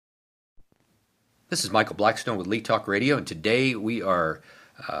This is Michael Blackstone with Lee Talk Radio, and today we are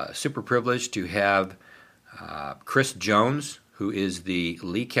super privileged to have Chris Jones, who is the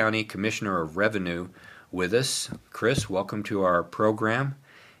Lee County Commissioner of Revenue, with us. Chris, welcome to our program.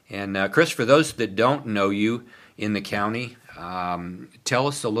 And Chris, for those that don't know you in the county, tell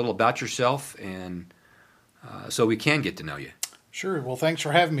us a little about yourself, and so we can get to know you. Sure. Well, thanks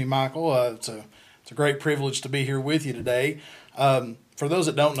for having me, Michael. It's a great privilege to be here with you today. For those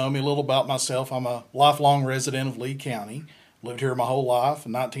that don't know me, a little about myself. I'm a lifelong resident of Lee County. Lived here my whole life. A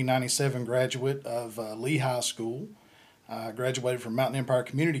 1997 graduate of Lee High School. I graduated from Mountain Empire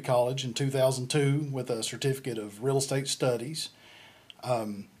Community College in 2002 with a certificate of real estate studies.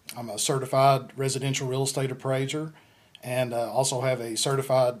 I'm a certified residential real estate appraiser and also have a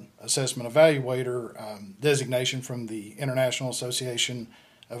certified assessment evaluator designation from the International Association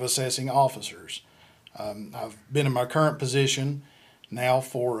of Assessing Officers. I've been in my current position now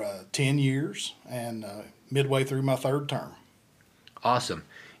for 10 years and midway through my third term. Awesome.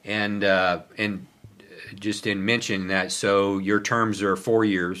 And just in mentioning that, so your terms are 4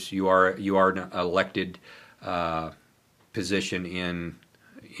 years. You are an elected position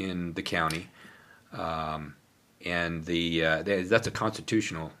in the county, and that's a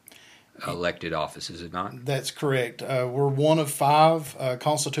constitutional elected office, is it not? That's correct. We're one of 5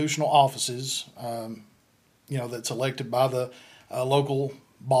 constitutional offices, that's elected by the local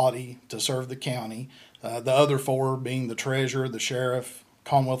body to serve the county. The other 4 being the treasurer, the sheriff,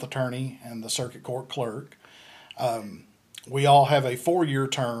 Commonwealth attorney, and the circuit court clerk. We all have a 4-year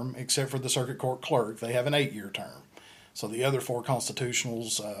term, except for the circuit court clerk. They have an 8-year term. So the other 4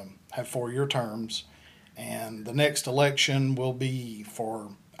 constitutionals have 4-year terms, and the next election will be for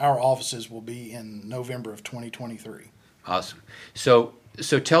our offices will be in November of 2023. Awesome. So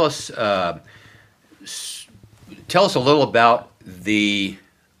tell us a little about the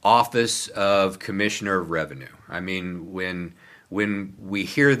Office of Commissioner of Revenue. I mean, when we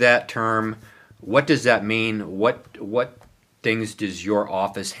hear that term, what does that mean? What things does your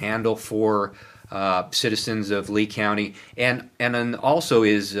office handle for citizens of Lee County? And then also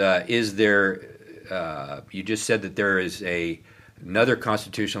is there? You just said that there is another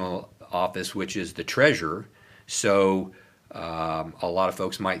constitutional office, which is the treasurer. So a lot of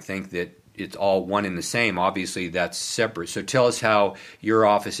folks might think that it's all one and the same. Obviously, that's separate. So tell us how your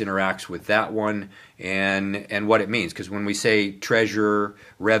office interacts with that one and what it means. Because when we say treasurer,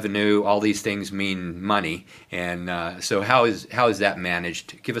 revenue, all these things mean money. And so how is that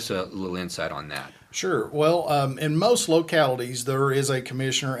managed? Give us a little insight on that. Sure. Well, in most localities, there is a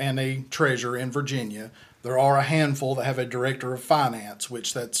commissioner and a treasurer in Virginia. There are a handful that have a director of finance,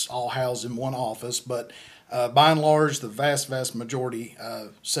 which that's all housed in one office. But by and large, the vast majority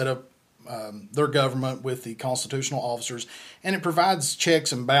set up their government with the constitutional officers, and it provides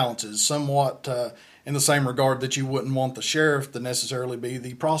checks and balances, somewhat in the same regard that you wouldn't want the sheriff to necessarily be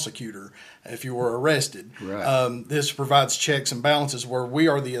the prosecutor if you were arrested. Right. This provides checks and balances where we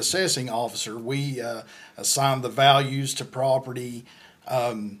are the assessing officer. We assign the values to property.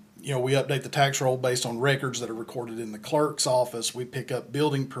 We update the tax roll based on records that are recorded in the clerk's office. We pick up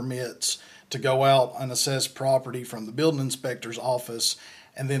building permits to go out and assess property from the building inspector's office.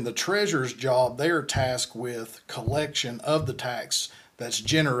 And then the treasurer's job, they are tasked with collection of the tax that's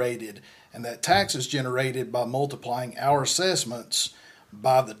generated. And that tax is generated by multiplying our assessments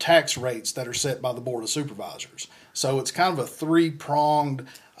by the tax rates that are set by the Board of Supervisors. So it's kind of a 3-pronged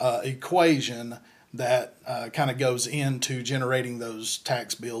equation that kind of goes into generating those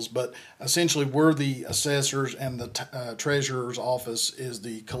tax bills. But essentially, we're the assessors, and the treasurer's office is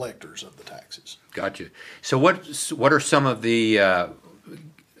the collectors of the taxes. Gotcha. So what are some of the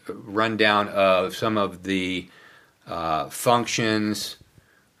rundown of some of the functions,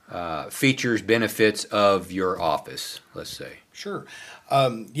 features, benefits of your office, let's say? Sure.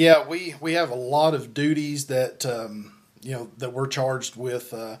 We have a lot of duties that that we're charged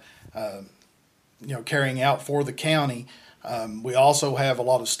with carrying out for the county. We also have a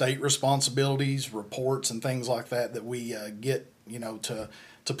lot of state responsibilities, reports, and things like that we get to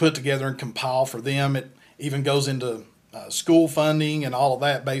put together and compile for them. It even goes into school funding and all of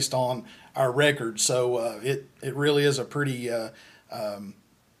that based on our records. So it really is a pretty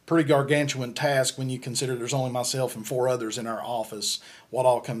gargantuan task when you consider there's only myself and 4 others in our office, what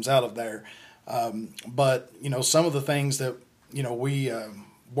all comes out of there. But some of the things that we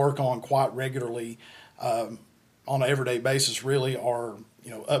work on quite regularly on an everyday basis really are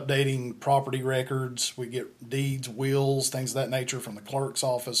updating property records. We get deeds, wills, things of that nature from the clerk's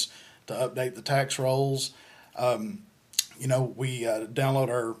office to update the tax rolls. We download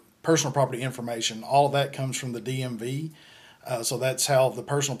our personal property information. All of that comes from the DMV. So that's how the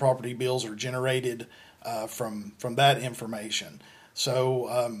personal property bills are generated from that information.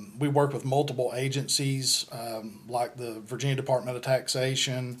 So we work with multiple agencies like the Virginia Department of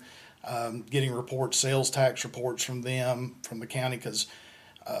Taxation, getting reports, sales tax reports from them, from the county, because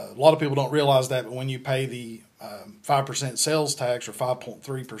a lot of people don't realize that, but when you pay the 5% sales tax or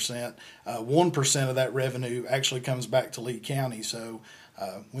 5.3%, 1% of that revenue actually comes back to Lee County. So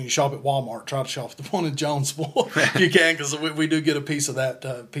when you shop at Walmart, try to shop at the one in Jonesville if you can, because we do get a piece of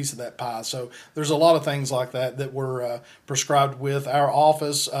that pie. So there's a lot of things like that we're prescribed with. Our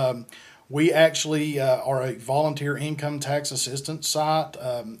office, we actually are a volunteer income tax assistance site.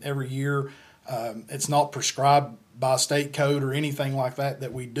 Every year, it's not prescribed by state code or anything like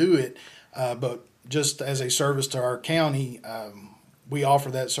that we do it, but just as a service to our county, we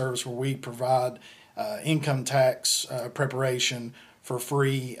offer that service where we provide income tax preparation for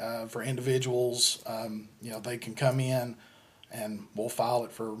free for individuals. They can come in and we'll file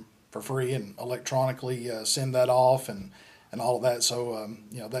it for free and electronically send that off and all of that. So,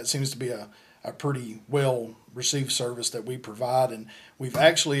 that seems to be a pretty well received service that we provide. And we've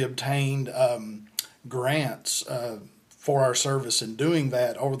actually obtained grants for our service in doing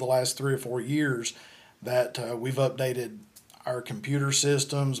that over the last 3 or 4 years, that we've updated our computer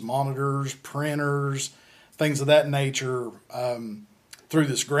systems, monitors, printers, things of that nature through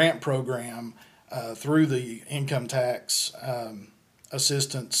this grant program, through the income tax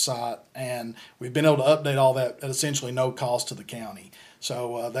assistance site, and we've been able to update all that at essentially no cost to the county.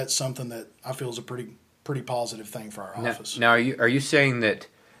 So that's something that I feel is a pretty positive thing for our office. Now, are you saying that,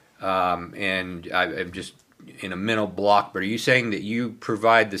 and I'm just in a mental block, but are you saying that you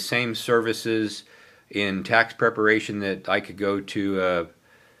provide the same services in tax preparation that I could go to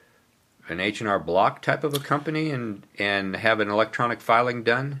an H&R Block type of a company and have an electronic filing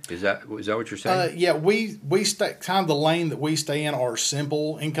done? Is that what you're saying? Yeah, we stay kind of the lane that we stay in are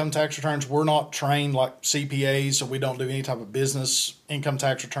simple income tax returns. We're not trained like CPAs, so we don't do any type of business income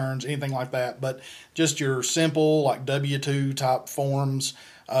tax returns, anything like that. But just your simple like W-2 type forms.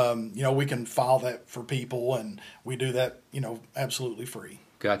 We can file that for people, and we do that, absolutely free.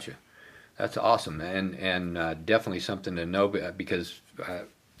 Gotcha. That's awesome, and definitely something to know, because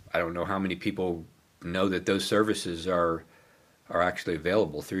I don't know how many people know that those services are actually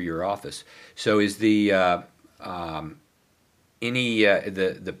available through your office. So is the the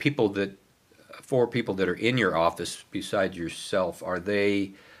people that 4 people that are in your office besides yourself, are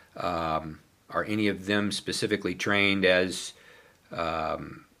any of them specifically trained as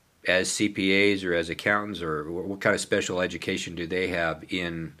CPAs or as accountants, or what kind of special education do they have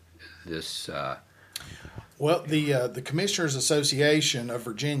in this? Well, the Commissioners Association of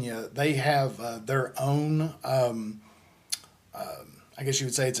Virginia, they have their own, I guess you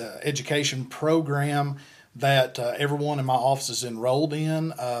would say it's an education program that everyone in my office is enrolled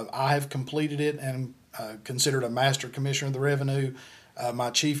in. I have completed it and considered a Master Commissioner of the Revenue.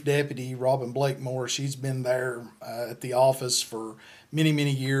 My Chief Deputy, Robin Blakemore, she's been there at the office for many,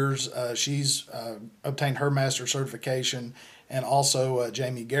 many years. She's obtained her master certification, and also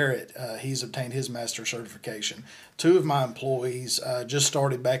Jamie Garrett, he's obtained his master certification. 2 of my employees just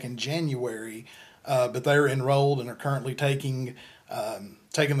started back in January, but they're enrolled and are currently taking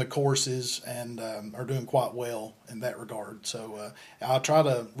the courses and are doing quite well in that regard. So I try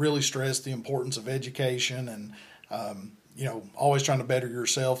to really stress the importance of education and always trying to better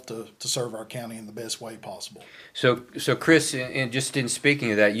yourself to serve our county in the best way possible. So Chris, and just in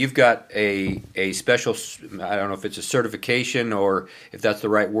speaking of that, you've got a special, I don't know if it's a certification or if that's the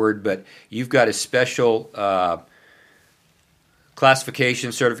right word, but you've got a special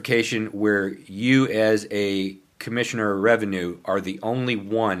certification where you as a Commissioner of Revenue are the only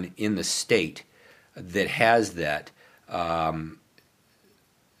one in the state that has that.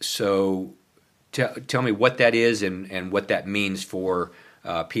 So tell me what that is and what that means for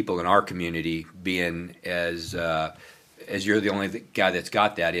people in our community, being as you're the only guy that's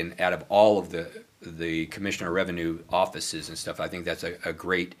got that out of all of the Commissioner of Revenue offices and stuff. I think that's a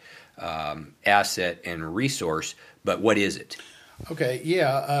great asset and resource. But what is it? Okay,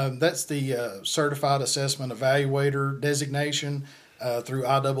 yeah, that's the Certified Assessment Evaluator designation through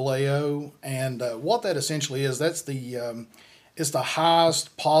IAAO, and what that essentially is, that's it's the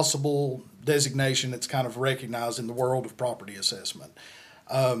highest possible designation that's kind of recognized in the world of property assessment.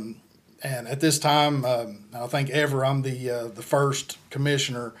 And at this time, I think ever, I'm the first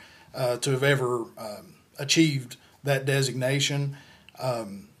commissioner to have ever achieved that designation.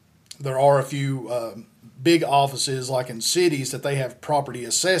 There are a few big offices, like in cities, that they have property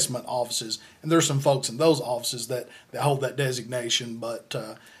assessment offices, and there's some folks in those offices that hold that designation. But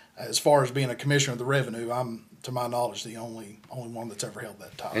as far as being a Commissioner of the Revenue, I'm to my knowledge, the only one that's ever held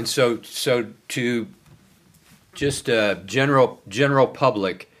that title. And so to just general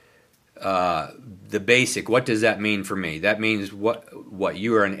public, the basic, what does that mean for me? That means what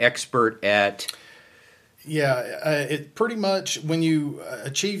you are an expert at. Yeah, it pretty much, when you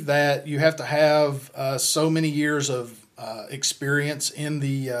achieve that, you have to have so many years of experience in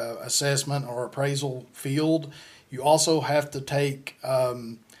the assessment or appraisal field. You also have to take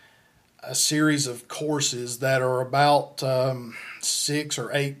a series of courses that are about 6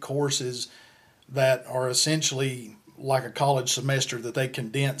 or 8 courses that are essentially like a college semester that they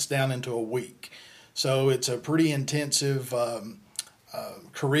condense down into a week. So it's a pretty intensive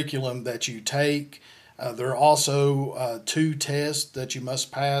curriculum that you take. There are also 2 tests that you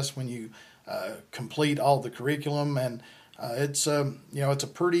must pass when you complete all the curriculum, and it's it's a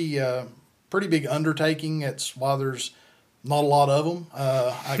pretty big undertaking. It's why there's not a lot of them.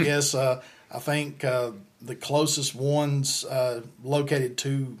 I guess I think the closest ones located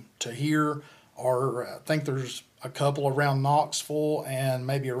to here are, I think there's a couple around Knoxville and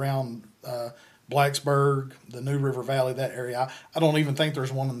maybe around Blacksburg, the New River Valley, that area. I don't even think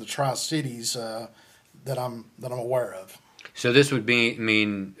there's one in the Tri-Cities that I'm aware of. So this would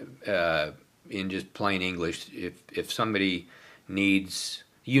mean in just plain English, if somebody needs,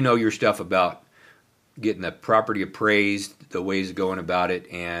 your stuff about getting the property appraised, the ways of going about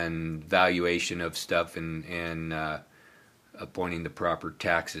it, and valuation of stuff, and appointing the proper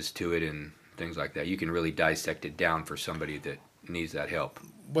taxes to it and things like that. You can really dissect it down for somebody that needs that help.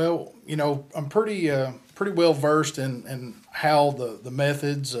 Well, I'm pretty well versed in how the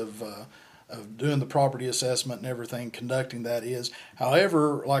methods of doing the property assessment and everything, conducting that is.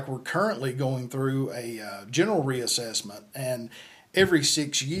 However, like we're currently going through a general reassessment, and every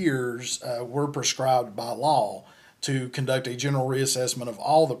 6 years we're prescribed by law to conduct a general reassessment of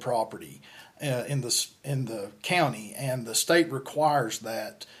all the property in the county, and the state requires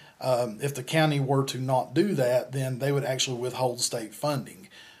that. If the county were to not do that, then they would actually withhold state funding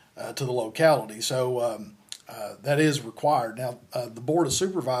to the locality. So that is required. Now, the Board of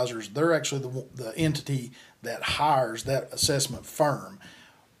Supervisors, they're actually the entity that hires that assessment firm.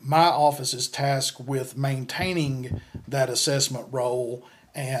 My office is tasked with maintaining that assessment role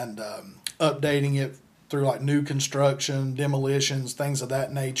and updating it through like new construction, demolitions, things of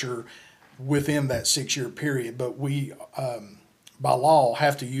that nature within that 6-year period. But we, by law,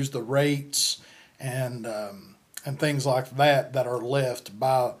 have to use the rates and things like that are left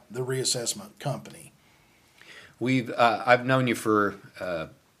by the reassessment company. I've known you for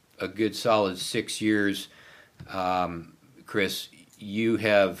a good solid 6 years, Chris. You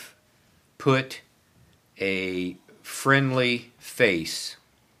have put a friendly face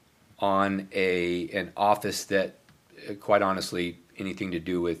on an office that, quite honestly, anything to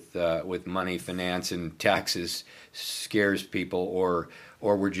do with money, finance, and taxes scares people, or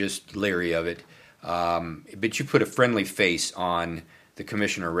we're just leery of it. But you put a friendly face on the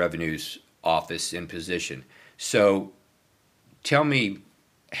Commissioner of Revenue's office and position. So tell me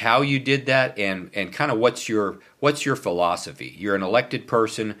how you did that, and kind of what's your philosophy. You're an elected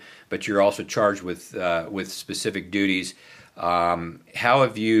person, but you're also charged with specific duties. How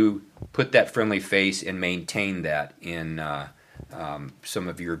have you put that friendly face and maintained that in some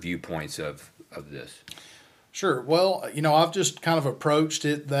of your viewpoints of this? Sure. Well, I've just kind of approached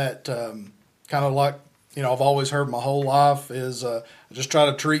it that kind of like, I've always heard my whole life is I just try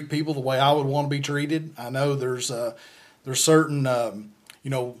to treat people the way I would want to be treated. I know there's certain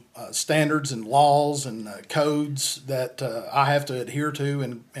standards and laws and codes that I have to adhere to,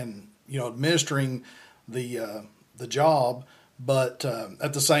 and administering the job. But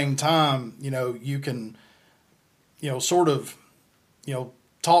at the same time, you can sort of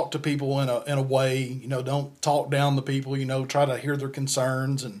talk to people in a way, don't talk down the people, try to hear their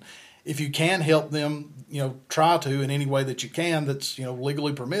concerns, and if you can help them, try to in any way that you can that's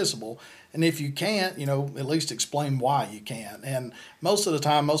legally permissible. And if you can't, at least explain why you can't. And most of the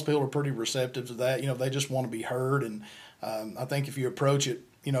time, most people are pretty receptive to that. They just want to be heard. And I think if you approach it,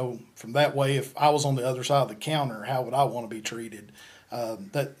 from that way, if I was on the other side of the counter, how would I want to be treated?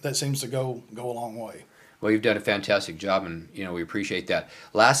 That seems to go a long way. Well, you've done a fantastic job, and we appreciate that.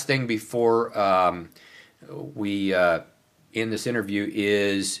 Last thing before we in this interview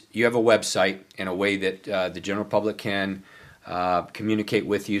is you have a website and a way that the general public can communicate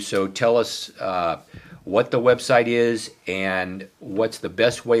with you. So tell us what the website is and what's the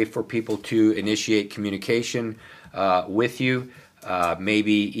best way for people to initiate communication with you.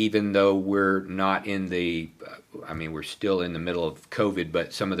 Maybe even though we're not in we're still in the middle of COVID,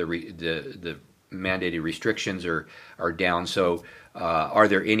 but some of the mandated restrictions are down. So, are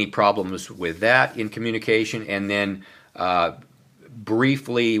there any problems with that in communication? And then,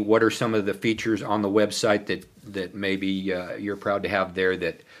 briefly, what are some of the features on the website that maybe you're proud to have there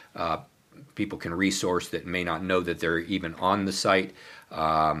that people can resource that may not know that they're even on the site?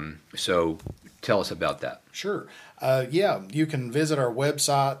 So, tell us about that. Sure. Yeah, you can visit our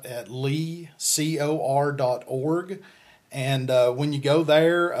website at leecor.org. And when you go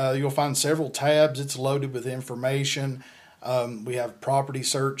there, you'll find several tabs. It's loaded with information. We have property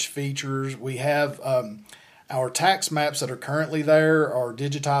search features. We have our tax maps that are currently there are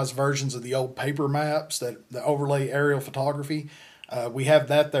digitized versions of the old paper maps, that the overlay aerial photography. We have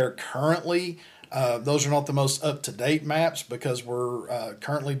that there currently. Those are not the most up-to-date maps because we're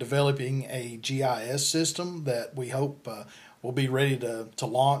currently developing a GIS system that we hope will be ready to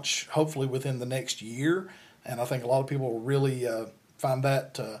launch hopefully within the next year. And I think a lot of people will really find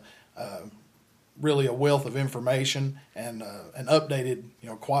that really a wealth of information and updated,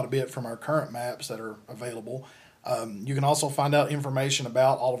 quite a bit from our current maps that are available. You can also find out information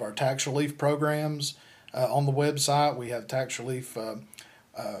about all of our tax relief programs on the website. We have tax relief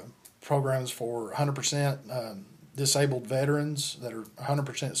programs for 100% disabled veterans that are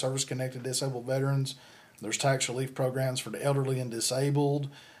 100% service-connected disabled veterans. There's tax relief programs for the elderly and disabled.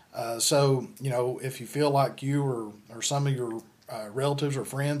 So, if you feel like you or some of your relatives or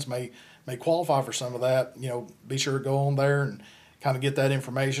friends may qualify for some of that, be sure to go on there and kind of get that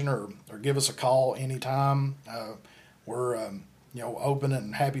information or give us a call anytime. We're, open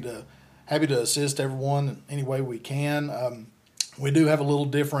and happy to assist everyone in any way we can. We do have a little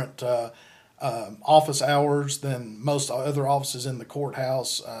different office hours than most other offices in the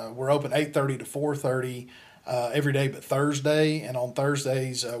courthouse. We're open 8:30 to 4:30 every day but Thursday, and on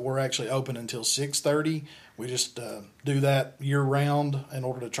Thursdays we're actually open until 6:30. We just do that year round in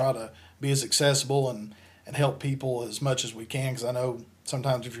order to try to be as accessible and help people as much as we can, because I know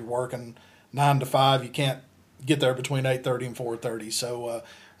sometimes if you're working 9 to 5 you can't get there between 8:30 and 4:30. So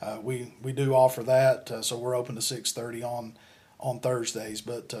we do offer that. So we're open to 6:30 on Thursdays.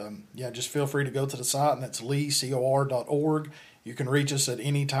 But just feel free to go to the site, and that's leecor.org. You can reach us at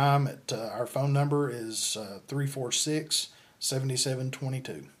any time. Our phone number is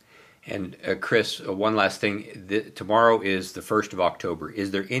 346-7722. And Chris, one last thing. Tomorrow is the 1st of October.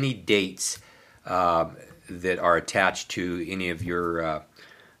 Is there any dates that are attached to any of your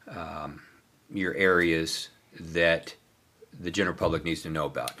areas that the general public needs to know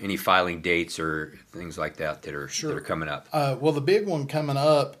about? Any filing dates or things like that that are coming up? Well, the big one coming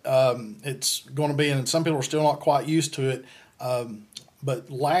up, it's going to be, and some people are still not quite used to it,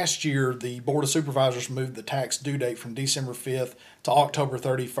 but last year the Board of Supervisors moved the tax due date from December 5th to October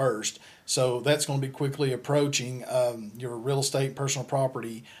 31st. So that's going to be quickly approaching. Your real estate, personal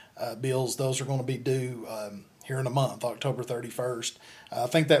property bills, those are going to be due here in a month, October 31st. I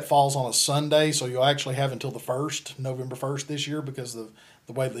think that falls on a Sunday, so you'll actually have until the 1st, November 1st this year, because of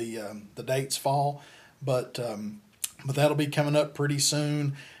the way the dates fall. But that'll be coming up pretty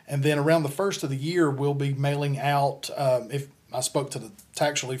soon. And then around the first of the year, we'll be mailing out, if I spoke to the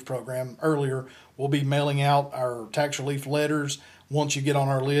tax relief program earlier, we'll be mailing out our tax relief letters. Once you get on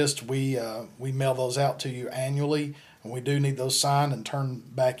our list, we mail those out to you annually, and we do need those signed and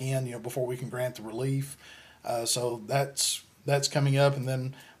turned back in, before we can grant the relief. So that's coming up, and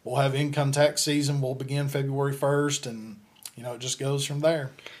then we'll have income tax season. We'll begin February 1st, and it just goes from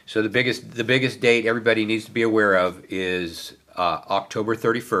there. So the biggest date everybody needs to be aware of is October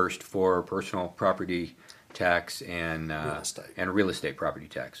 31st for personal property tax and real estate property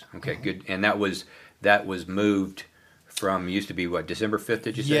tax. Okay, good. And that was moved from, used to be what, December 5th,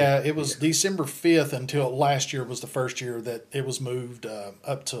 did you say? Yeah, it was December 5th until last year was the first year that it was moved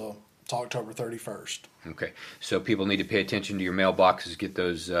up to October 31st. Okay, so people need to pay attention to your mailboxes, get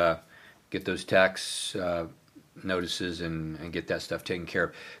those tax notices and get that stuff taken care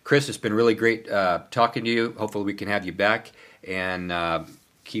of. Chris, it's been really great talking to you. Hopefully we can have you back and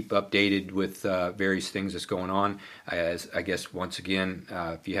keep updated with various things that's going on. I guess, once again,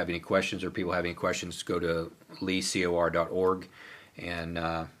 if you have any questions or people have any questions, go to leecor.org.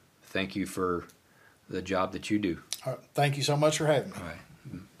 And thank you for the job that you do. All right. Thank you so much for having me. All right.